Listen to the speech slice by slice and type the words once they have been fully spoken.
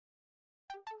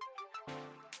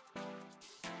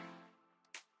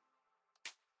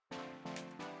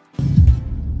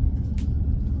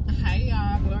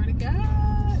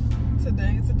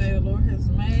Today is the day the Lord has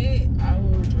made. I will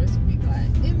rejoice and be glad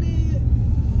in it.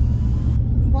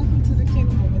 Welcome to the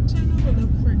Kingdom Woman channel, where love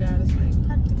for God is made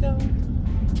practical.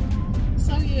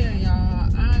 So yeah, y'all,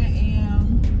 I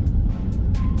am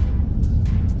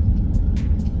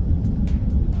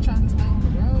trying to stay on the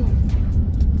road.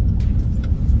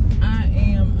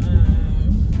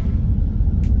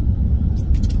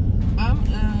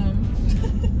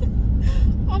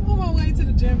 I'm on my way to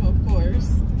the gym, of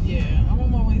course. Yeah, I'm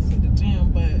on my way to the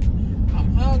gym, but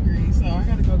I'm hungry, so I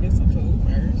gotta go get some food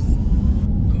first.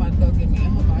 I'm about to go get me a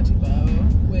hibachi bowl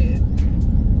with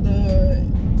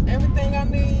everything I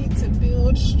need to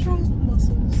build strong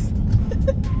muscles.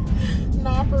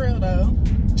 Nah, for real though.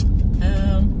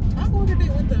 I ordered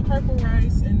it with the purple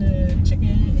rice and the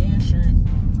chicken and shrimp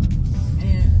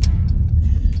and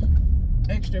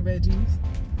extra veggies,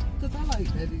 because I like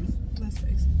veggies, let's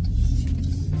face it.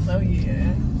 So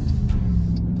yeah.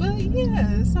 But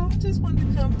yeah, so I just wanted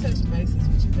to come touch bases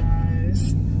with you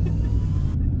guys.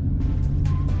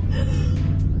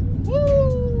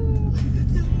 Woo!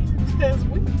 Because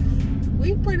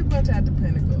we pretty much at the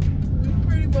pinnacle. We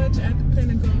pretty much at the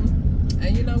pinnacle.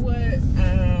 And you know what?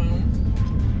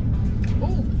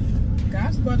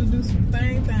 God's about to do some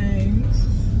things.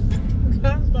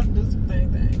 God's about to do some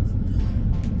things.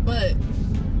 But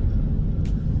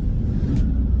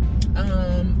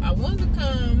I wanted to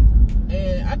come,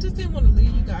 and I just didn't want to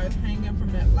leave you guys hanging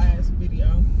from that last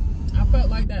video. I felt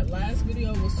like that last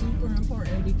video was super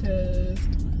important because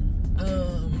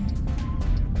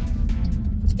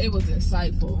it was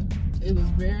insightful. It was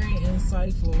very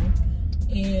insightful.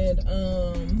 And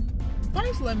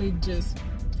first, let me just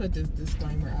put this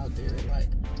disclaimer out there. Like,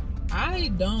 I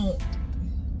don't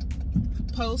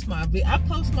post my I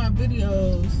post my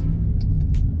videos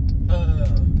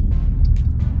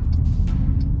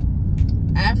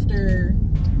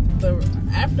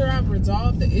after I've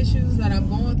resolved the issues that I'm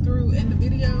going through in the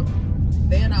video,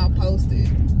 then I'll post it,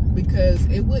 because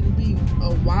it wouldn't be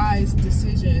a wise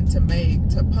decision to make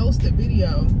to post a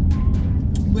video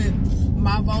with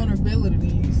my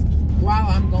vulnerabilities while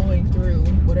I'm going through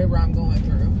whatever I'm going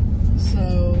through.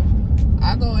 So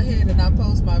I go ahead and I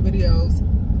post my videos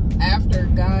after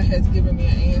God has given me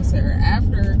an answer,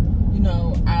 after, you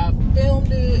know, I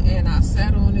filmed it and I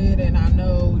sat on it and I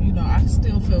know, you know, I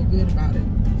still feel good about it.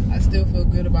 I still feel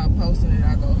good about posting it.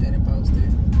 I go ahead and post it.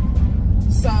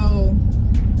 So,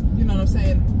 you know what I'm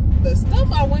saying? The stuff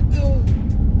I went through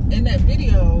in that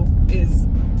video is,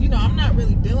 you know, I'm not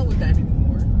really dealing with that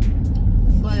anymore.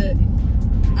 But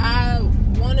I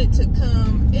wanted to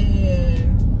come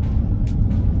and,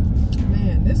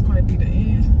 man, this might be the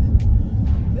end.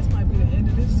 This might be the end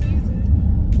of this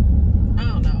season. I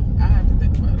don't know. I have to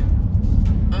think about it.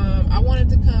 I wanted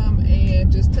to come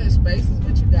and just touch bases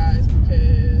with you guys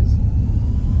because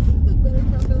it look better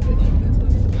if I build it like this.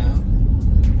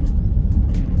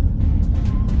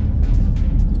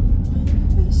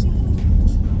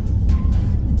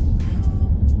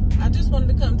 I just wanted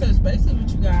to come touch bases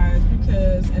with you guys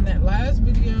because in that last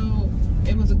video,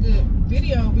 it was a good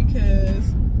video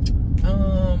because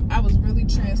I was really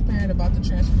transparent about the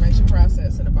transformation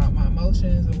process and about my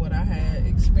emotions and what I had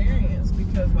experienced,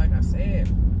 because like I said,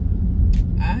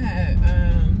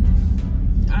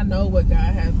 I know what God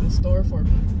has in store for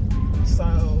me.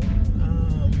 So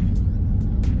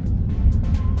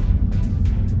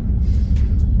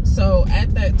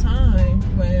at that time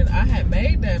when I had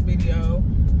made that video,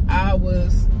 I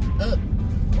was up.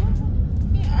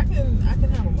 Yeah, I can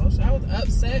have emotion. I was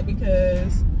upset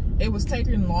because it was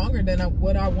taking longer than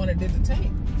what I wanted it to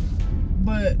take.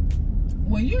 But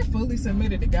when you're fully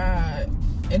submitted to God,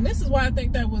 and this is why I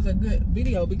think that was a good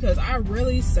video, because I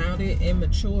really sounded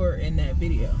immature in that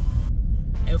video.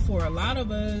 And for a lot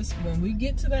of us, when we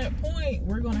get to that point,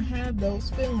 we're going to have those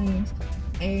feelings,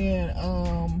 and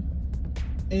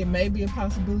it may be a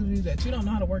possibility that you don't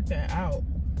know how to work that out.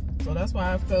 So that's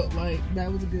why I felt like that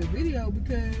was a good video,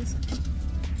 because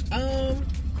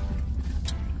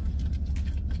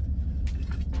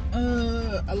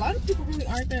a lot of people really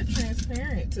aren't that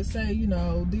transparent to say, you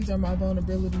know, these are my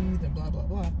vulnerabilities and blah blah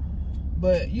blah.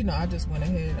 But you know, I just went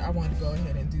ahead, I wanted to go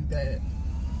ahead and do that.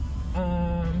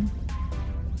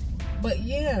 But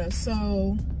yeah,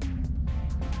 so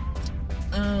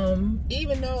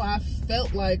even though I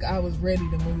felt like I was ready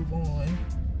to move on,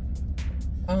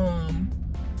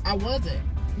 I wasn't,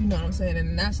 you know what I'm saying?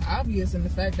 And that's obvious in the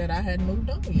fact that I hadn't moved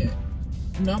on yet.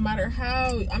 No matter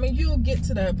how, I mean, you'll get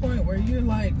to that point where you're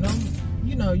like, no,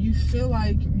 you know, you feel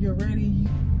like you're ready,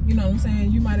 you know what I'm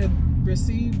saying? You might have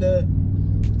received a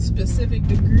specific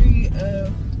degree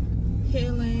of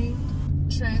healing,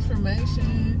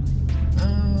 transformation,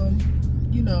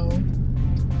 you know,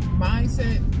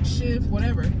 mindset shift,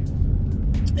 whatever,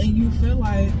 and you feel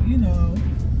like, you know,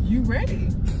 you ready.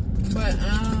 But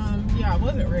yeah, I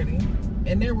wasn't ready.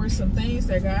 And there were some things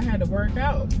that God had to work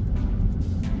out,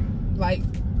 like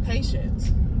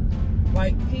patience,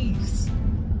 like peace,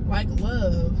 like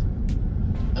love,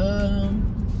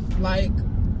 like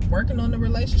working on the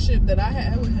relationship that I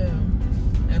had with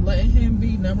him and letting him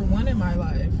be number one in my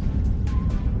life.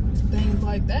 Things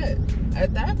like that.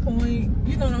 At that point,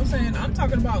 you know what I'm saying? I'm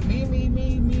talking about me,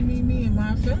 and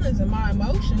my feelings and my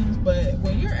emotions. But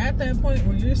when you're at that point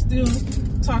where you're still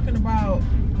talking about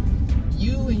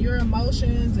you and your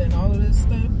emotions and all of this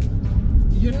stuff,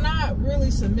 you're not really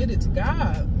submitted to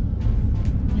God.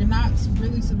 You're not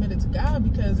really submitted to God,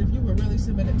 because if you were really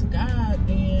submitted to God,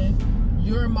 then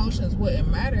your emotions wouldn't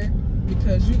matter,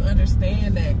 because you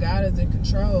understand that God is in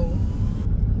control,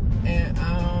 and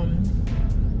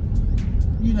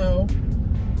you know,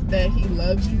 that he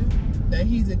loves you, that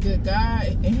he's a good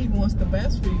guy, and he wants the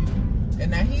best for you,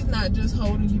 and that he's not just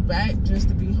holding you back just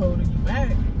to be holding you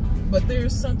back, but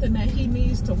there's something that he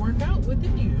needs to work out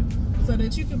within you so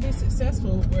that you can be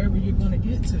successful wherever you're going to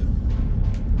get to.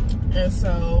 And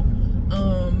so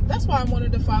that's why I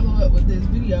wanted to follow up with this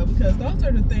video, because those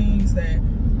are the things that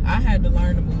I had to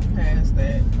learn to move past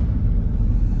that.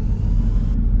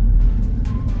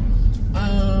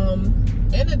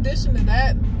 In addition to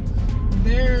that,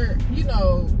 there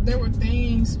were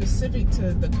things specific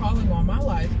to the calling on my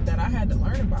life that I had to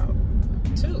learn about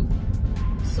too.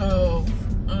 So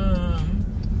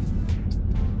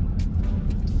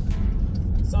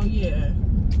yeah,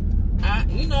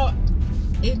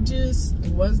 it just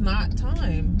was not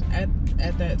time at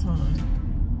that time.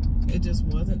 It just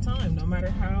wasn't time, no matter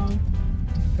how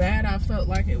bad I felt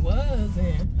like it was,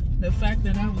 and the fact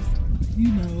that I was,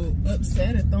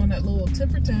 upset and throwing that little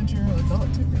temper tantrum, or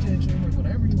adult temper tantrum, or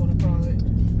whatever you want to call it,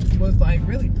 was like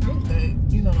really proof that,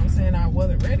 you know what I'm saying, I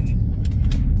wasn't ready.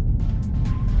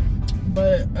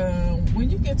 But when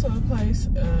you get to a place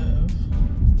of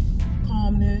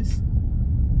calmness,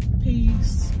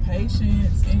 peace,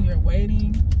 patience, and you're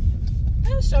waiting,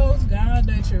 that shows God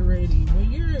that you're ready.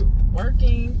 When you're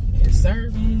working and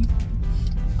serving,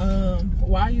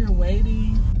 while you're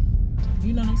waiting,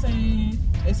 you know what I'm saying,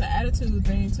 it's an attitude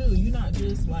thing too. You're not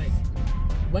just like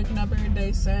waking up every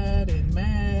day sad and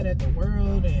mad at the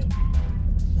world and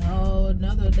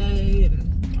another day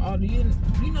and all the, you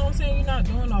know what I'm saying, you're not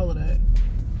doing all of that.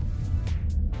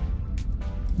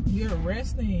 You're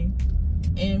resting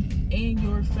in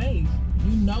your faith.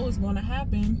 You know it's going to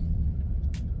happen,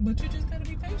 but you just got to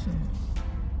be patient.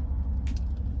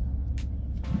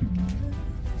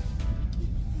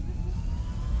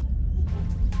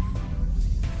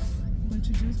 But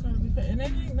you just got to be patient. And there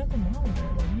ain't nothing wrong with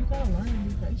that. Like, you got to learn to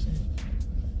be patient.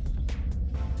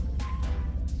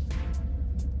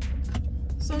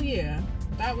 So yeah,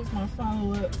 that was my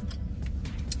follow-up.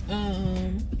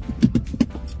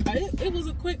 It was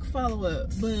a quick follow-up,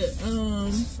 but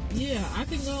yeah, I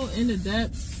can go into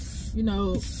depth,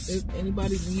 if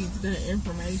anybody needs that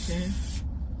information.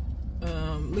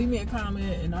 Leave me a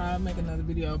comment and I'll make another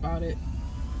video about it.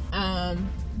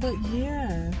 But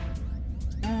yeah,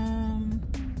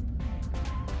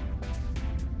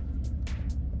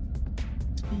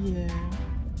 yeah,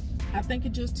 I think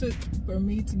it just took for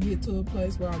me to get to a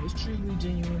place where I was truly,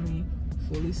 genuinely,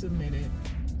 fully submitted.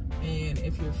 And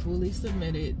if you're fully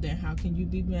submitted, then how can you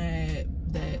be mad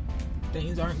that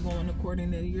things aren't going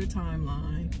according to your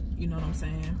timeline? You know what I'm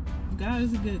saying? God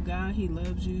is a good God. He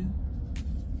loves you.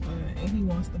 And he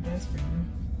wants the best for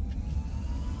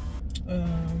you.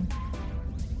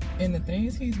 And the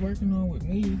things he's working on with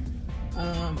me,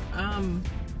 I'm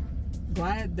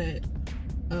glad that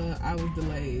I was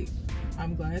delayed.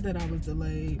 I'm glad that I was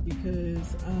delayed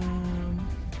because,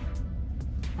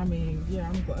 yeah,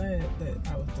 I'm glad that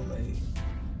I was delayed.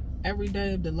 Every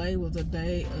day of delay was a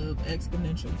day of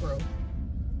exponential growth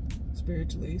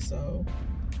spiritually. So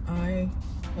I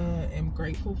am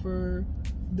grateful for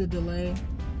the delay.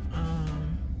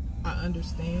 I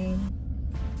understand.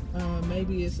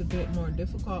 Maybe it's a bit more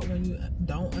difficult when you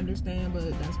don't understand, but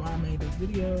that's why I made this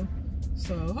video.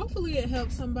 So hopefully it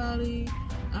helps somebody.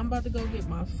 I'm about to go get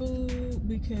my food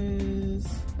because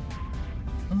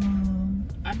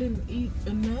I didn't eat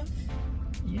enough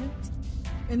yet,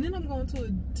 and then I'm going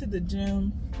to the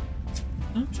gym.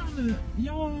 I'm trying to,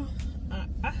 y'all,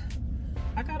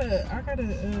 I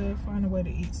gotta find a way to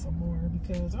eat some more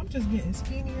because I'm just getting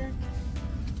skinnier.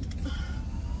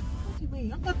 What do you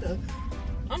mean?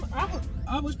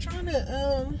 I was trying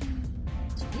to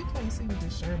you can't see with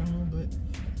this shirt on, but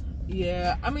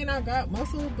yeah, I got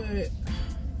muscle, but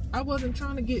I wasn't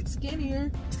trying to get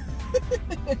skinnier.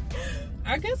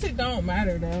 I guess it don't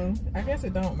matter though. I guess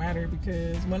it don't matter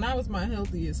because when I was my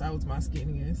healthiest, I was my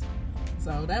skinniest.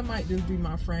 So that might just be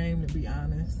my frame, to be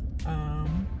honest.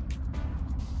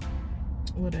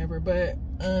 Whatever. But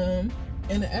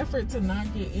in the effort to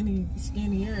not get any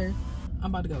skinnier,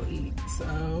 I'm about to go eat.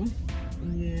 So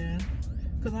yeah,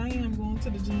 because I am going to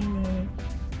the gym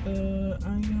and I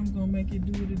am gonna make it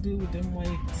do what it do with them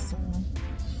weights. So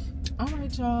all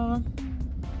right, y'all.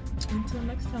 Until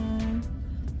next time.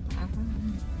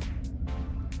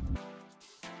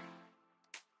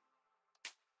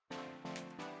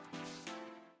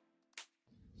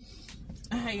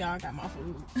 Hey y'all, I got my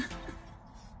food.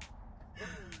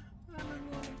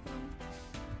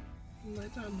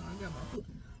 Let y'all know I got my food.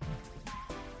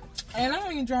 And I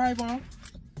don't even drive on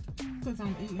because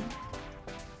I'm eating.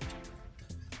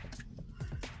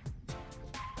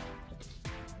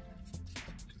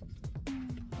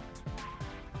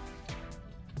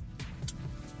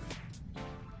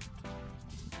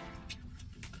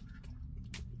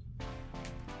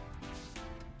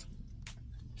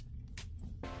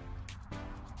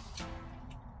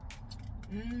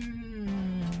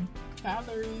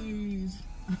 Calories.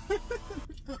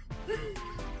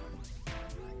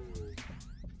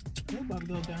 We're about to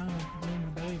go down during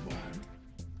the day, boy.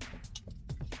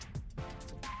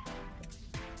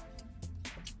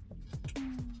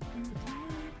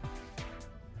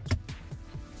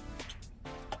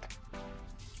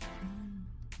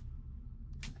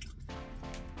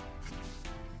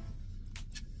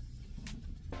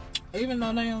 Even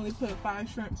though they only put 5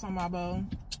 shrimps on my bowl,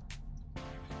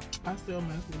 I still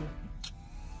mess with it.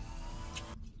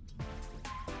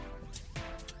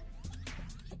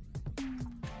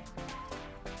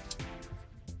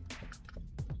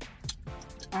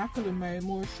 I could have made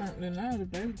more shrimp than that. If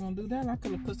they was gonna do that, I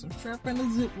could have put some shrimp in the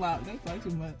Ziploc. They play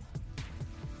too much.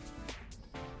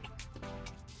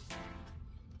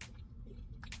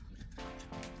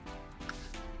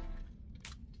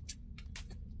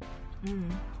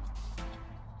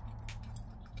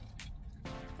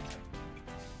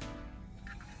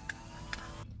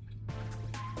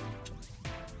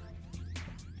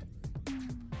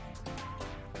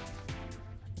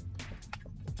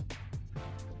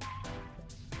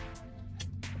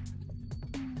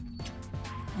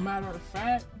 Matter of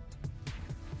fact,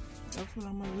 that's what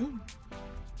I'm gonna do.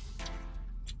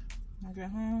 When I get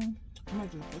home, I'm gonna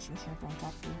just put some shrimp on top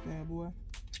of this bad boy.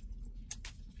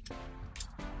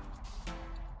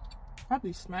 I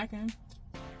be smacking.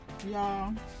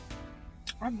 Y'all,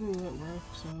 I grew up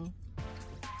rough, so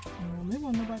there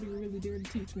wasn't nobody really there to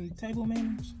teach me table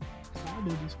manners. So I do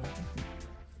be smacking.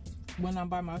 When I'm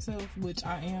by myself, which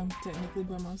I am technically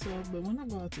by myself, but when I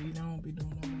go out to eat, I don't be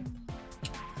doing all that.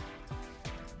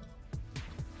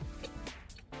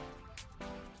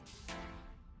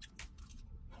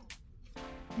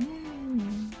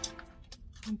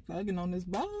 I'm thugging on this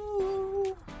bowl.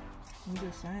 I'm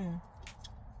just saying.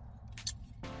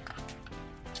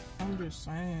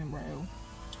 Bro.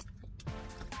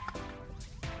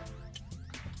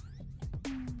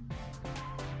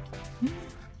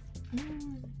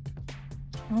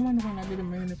 I wonder when I get a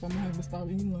man if I'm gonna have to stop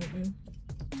eating like this.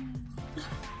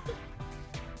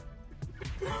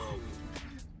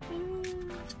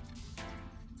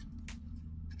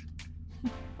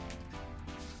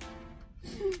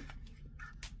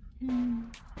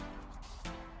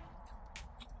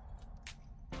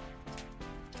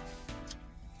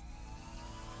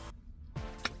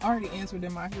 I already answered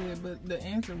in my head, but the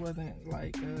answer wasn't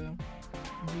like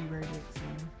G-rated, so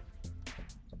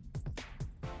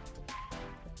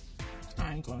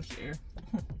I ain't gonna share.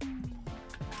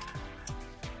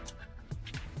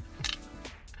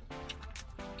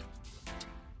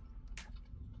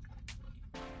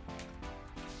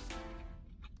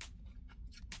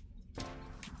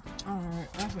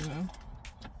 Alright, that's enough.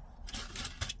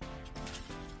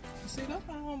 See, that's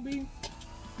how I'm gonna be.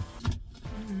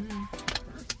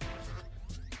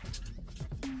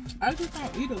 I just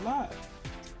don't eat a lot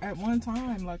at one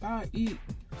time. Like I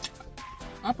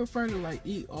prefer to like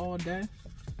eat all day.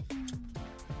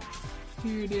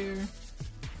 Here, there,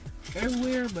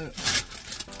 everywhere, but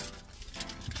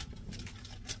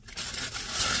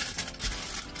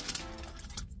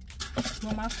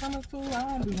when my stomach's full, I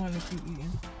don't be wanting to keep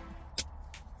eating.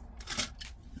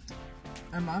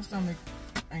 And my stomach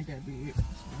ain't that big, so.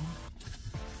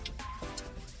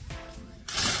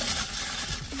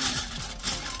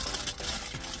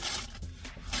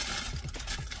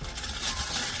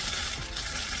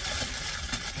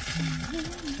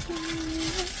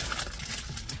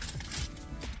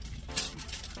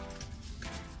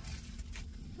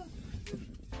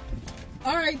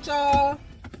 All right, y'all.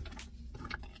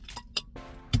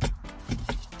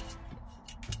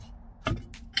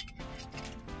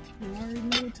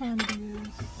 what time it is.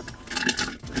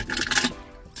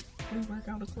 Please work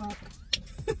out the clock.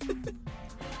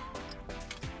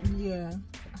 Yeah,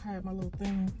 I had my little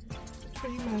thing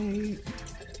pre-made.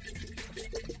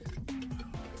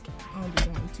 I don't be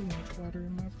wanting too much water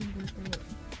in my pre-workout.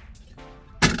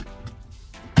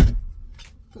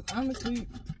 Cause honestly,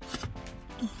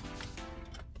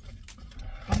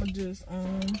 I'ma just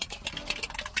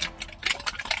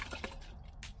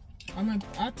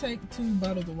I take 2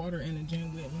 bottles of water in the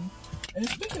gym with me. And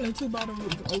speaking of 2 bottles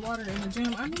of water in the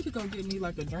gym, I need to go get me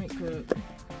like a drink cup,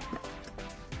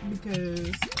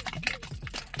 because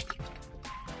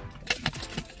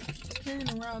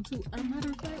carrying around too. As a matter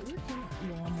of fact, where can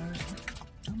Walmart?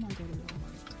 I might go to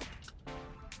Walmart.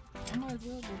 I might as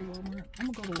well go to Walmart.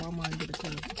 I'm gonna go to Walmart and get a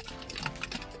cup.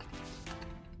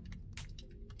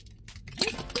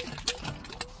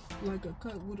 Like a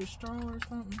cup with a straw or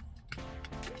something.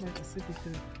 Like a sippy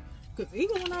cup. Cause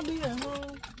even when I be at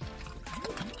home,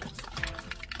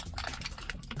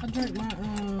 I drink my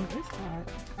it's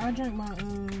hot. I drink my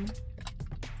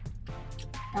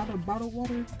out of bottled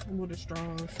water with a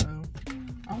straw, so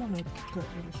I want a cup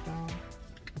with a straw.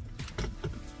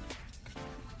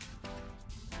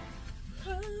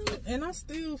 And I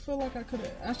still feel like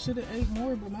I should have ate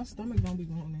more, but my stomach don't be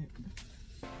wanting it.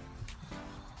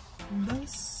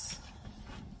 That's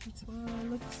why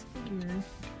it looks weird.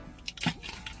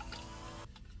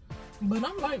 But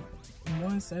I'm like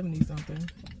 170 something.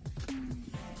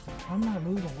 I'm not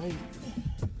losing weight.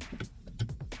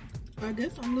 I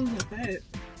guess I'm losing fat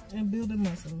and building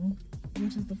muscle,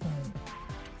 which is the point.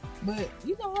 But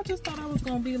you know, I just thought I was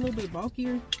gonna be a little bit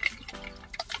bulkier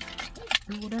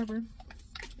or whatever.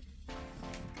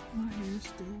 My hair's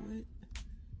still wet.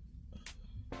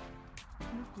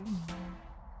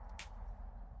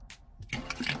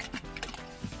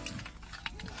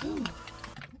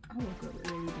 I woke up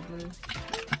early today.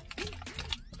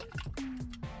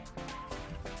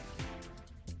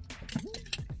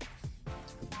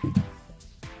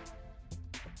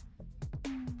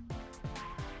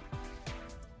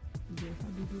 Yeah, if I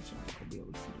do this, I'll be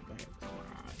able to see the back of my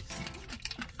eyes.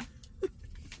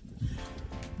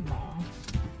 Nah.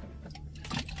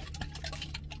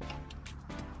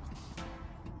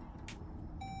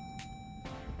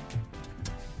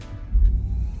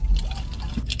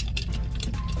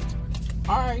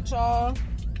 All right, y'all.